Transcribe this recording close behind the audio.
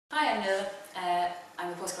Hi, I'm Nuala.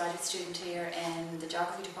 I'm a postgraduate student here in the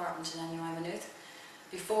Geography Department in NUI Maynooth.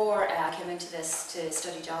 Before I came into this to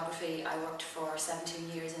study geography, I worked for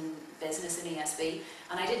 17 years in business in ESB,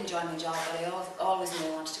 and I did enjoy my job, but I always knew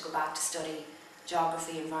I wanted to go back to study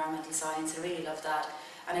geography, environmental science. I really loved that,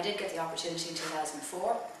 and I did get the opportunity in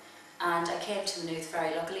 2004, and I came to Maynooth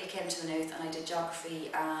very luckily. I came to Maynooth and I did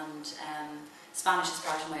geography and Spanish as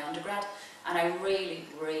part of my undergrad, and I really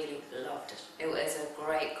loved it. It was a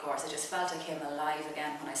great course. I just felt I came alive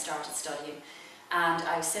again when I started studying, and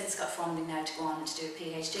I've since got funding now to go on to do a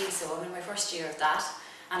PhD, so I'm in my first year of that,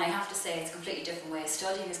 and I have to say it's a completely different way of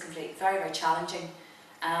studying. It's very challenging.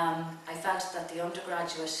 I felt that the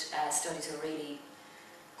undergraduate studies were really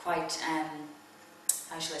quite,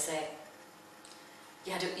 how shall I say,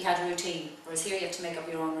 you had a routine, whereas here you have to make up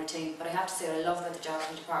your own routine. But I have to say what I love about the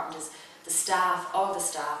geography department is the staff, all the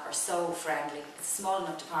staff are so friendly. It's a small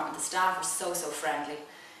enough department, the staff are so friendly,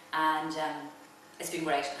 and it's been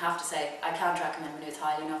great. I have to say, I can't recommend Maynooth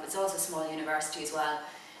highly enough. It's also a small university as well,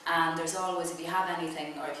 and there's always, if you have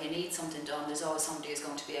anything or if you need something done, there's always somebody who's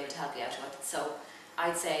going to be able to help you out with it. So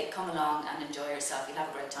I'd say come along and enjoy yourself. You'll have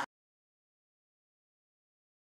a great time.